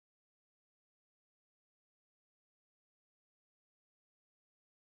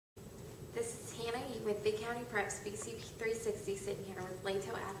with Big County Prep's BCP 360, sitting here with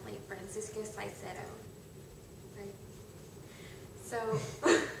Lato athlete Francisco Salcedo. Right. So,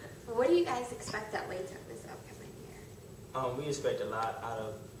 what do you guys expect at Lato this upcoming year? We expect a lot out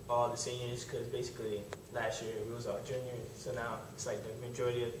of all the seniors because basically last year we was all juniors, so now it's like the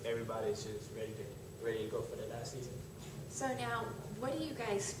majority of everybody is just ready to go for the last season. So now, what do you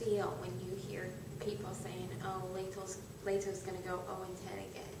guys feel when you hear people saying, "Oh, Lato's going to go 0-10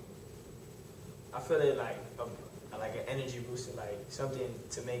 again"? I feel it like an energy booster, like something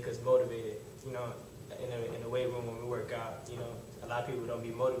to make us motivated. You know, in a weight room when we work out, you know, a lot of people don't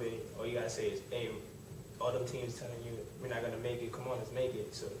be motivated. All you gotta say is, "Hey, all them teams telling you we're not gonna make it. Come on, let's make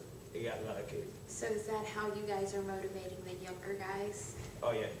it." So they got a lot of kids. So is that how you guys are motivating the younger guys?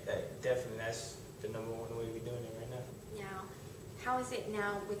 Oh yeah, definitely. That's the #1 way we're doing it right now. Now, how is it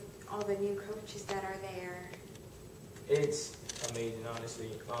now with all the new coaches that are there? It's amazing,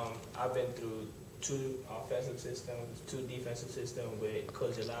 honestly. I've been through 2 offensive systems, 2 defensive systems with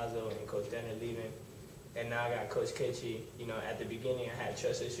Coach Alazzo and Coach Denner leaving. And now I got Coach Ketchy. You know, at the beginning I had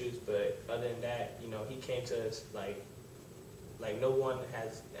trust issues, but other than that, you know, he came to us like no one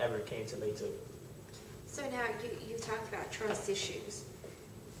has ever came to Lato. So now you talked about trust issues.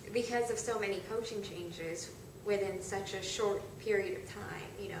 Because of so many coaching changes within such a short period of time,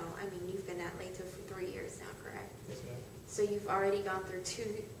 you know, I mean, you've been at Lato for 3 years now, correct? Yes, ma'am. So you've already gone through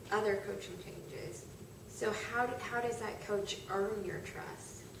 2 other coaching changes. So how does that coach earn your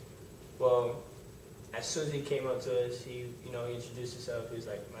trust? Well, as soon as he came up to us, he introduced himself. He was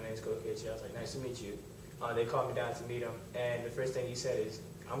like, "My name's Coach Ketchy." I was like, "Nice to meet you." They called me down to meet him, and the first thing he said is,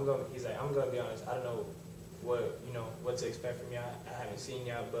 "I'm gonna be honest. I don't know what to expect from y'all. I haven't seen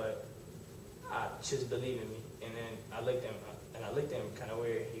y'all, but just believe in me." And then I looked at him kind of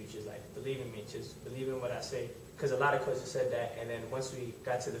weird. He was just like, "Believe in me. Just believe in what I say." Because a lot of coaches said that, and then once we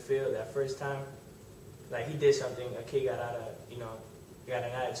got to the field that first time, like he did something, a kid got got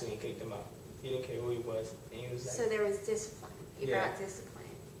an attitude and kicked him out. He didn't care who he was, and he was like. So there was discipline. You brought discipline.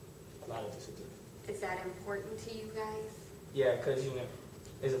 A lot of discipline. Is that important to you guys? Yeah, because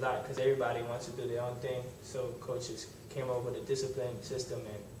there's a lot. Because everybody wants to do their own thing, so coaches came up with a discipline system,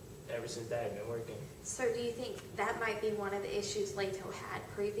 and ever since that, it's been working. So do you think that might be one of the issues Lato had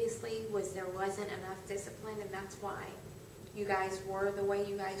previously, was there wasn't enough discipline, and that's why you guys were the way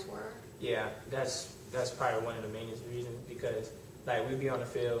you guys were? Yeah, that's probably one of the main reasons, because like we be on the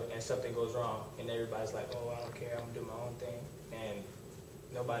field and something goes wrong, and everybody's like, "Oh, I don't care, I'm gonna do my own thing," and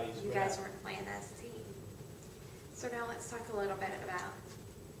nobody's. You guys weren't playing as a team. So now let's talk a little bit about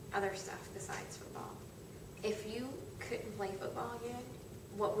other stuff besides football. If you couldn't play football again,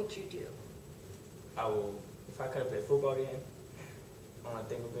 what would you do? If I could have played football again, only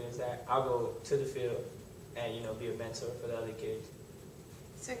thing of it is that I'll go to the field and, be a mentor for the other kids.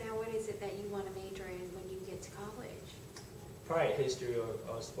 So now what is it that you want to major in when you get to college? Probably history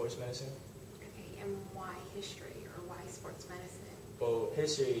or sports medicine. Okay, and why history or why sports medicine? Well,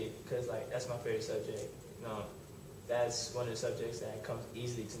 history, because that's my favorite subject. That's one of the subjects that comes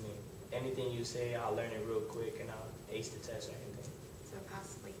easily to me. Anything you say, I'll learn it real quick and I'll ace the test or anything. So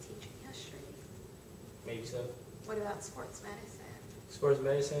possibly teaching history. Maybe so. What about sports medicine? Sports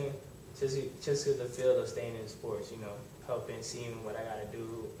medicine, just to the field of staying in sports, helping, seeing what I got to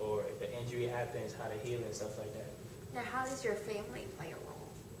do, or if an injury happens, how to heal and stuff like that. Now, how does your family play a role?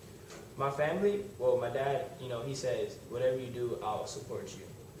 My family, well, my dad, he says, "Whatever you do, I'll support you."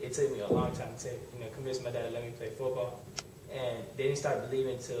 It took me a long time to, convince my dad to let me play football. And they didn't start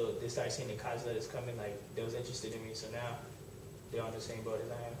believing until they started seeing the college letters coming, like they was interested in me. So now they're on the same boat as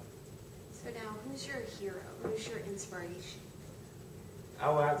I am. So now, who's your hero? Who's your inspiration? I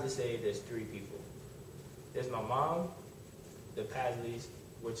would have to say there's 3 people. There's my mom, the Pasleys,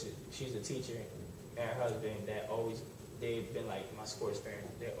 she's a teacher, and her husband they've been like my sports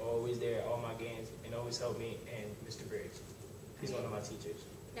parent. They're always there at all my games and always help me, and Mr. Briggs. He's one of my teachers.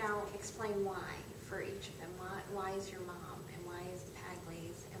 Now, explain why for each of them. Why is your mom, and why is the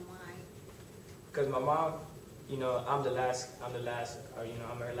Pagleys, and why? Because my mom, I'm her last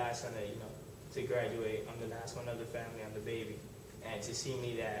son to graduate. I'm the last one of the family. I'm the baby. And to see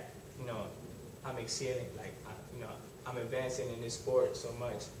me that, I'm excelling, I'm advancing in this sport so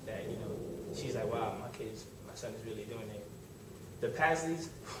much that, she's like, "Wow, my son is really doing it." The Pasleys,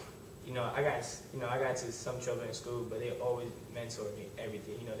 I got into some trouble in school, but they always mentored me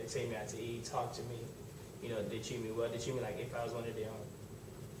everything. They take me out to eat, talk to me. They treat me well. They treat me like if I was one of their own.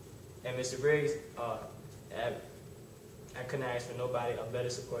 And Mr. Briggs, I couldn't ask for nobody a better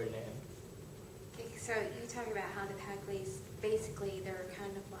supporter than him. Okay, so you talk about how the Pagleys, basically, they're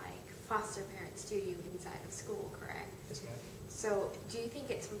kind of like foster parents to you inside of school, correct? Yes, ma'am. So do you think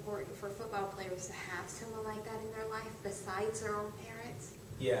it's important for football players to have someone like that in their life besides their own parents?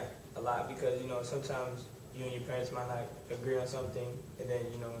 Yeah, a lot, because, you know, sometimes you and your parents might not agree on something, and then,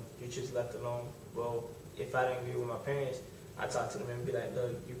 you know, you're just left alone. Well, if I didn't agree with my parents, I talk to them and be like,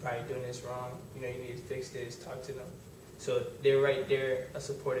 look, you're probably doing this wrong. You know, you need to fix this. Talk to them. So they're right there, a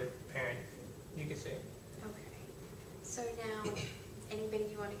supportive parent, you could say. Okay. So now, anybody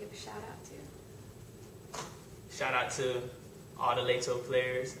you want to give a shout out to? Shout out to all the Lato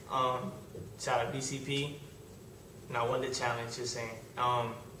players. Shout out BCP. And I won the challenge, just saying.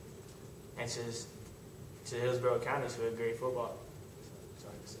 And just to Hillsborough County for a great football.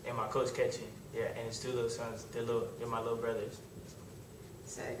 And my coach catching. Yeah, and his two little sons, they're my little brothers.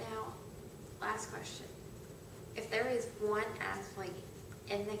 So now, last question. If there is one athlete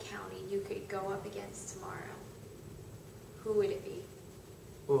in the county you could go up against tomorrow, who would it be?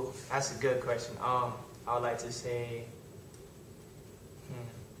 Ooh, that's a good question. I would like to say,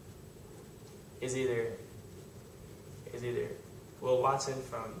 is either Will Watson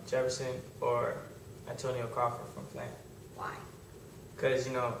from Jefferson or Antonio Crawford from Plant. Why? Because,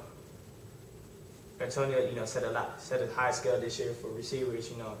 you know, Antonio, you know, set a high scale this year for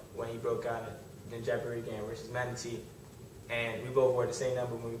receivers, you know, when he broke out in the Japanese game versus Manatee. And we both wore the same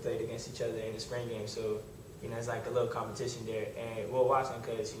number when we played against each other in the spring game. So, you know, it's like a little competition there. And Will Watson,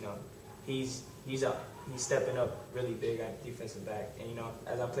 because, you know, he's stepping up really big at defensive back. And, you know,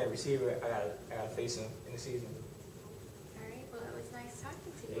 as I'm playing receiver, I gotta face him in the season. All right. Well, it was nice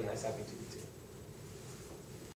talking to It you. was nice talking to you.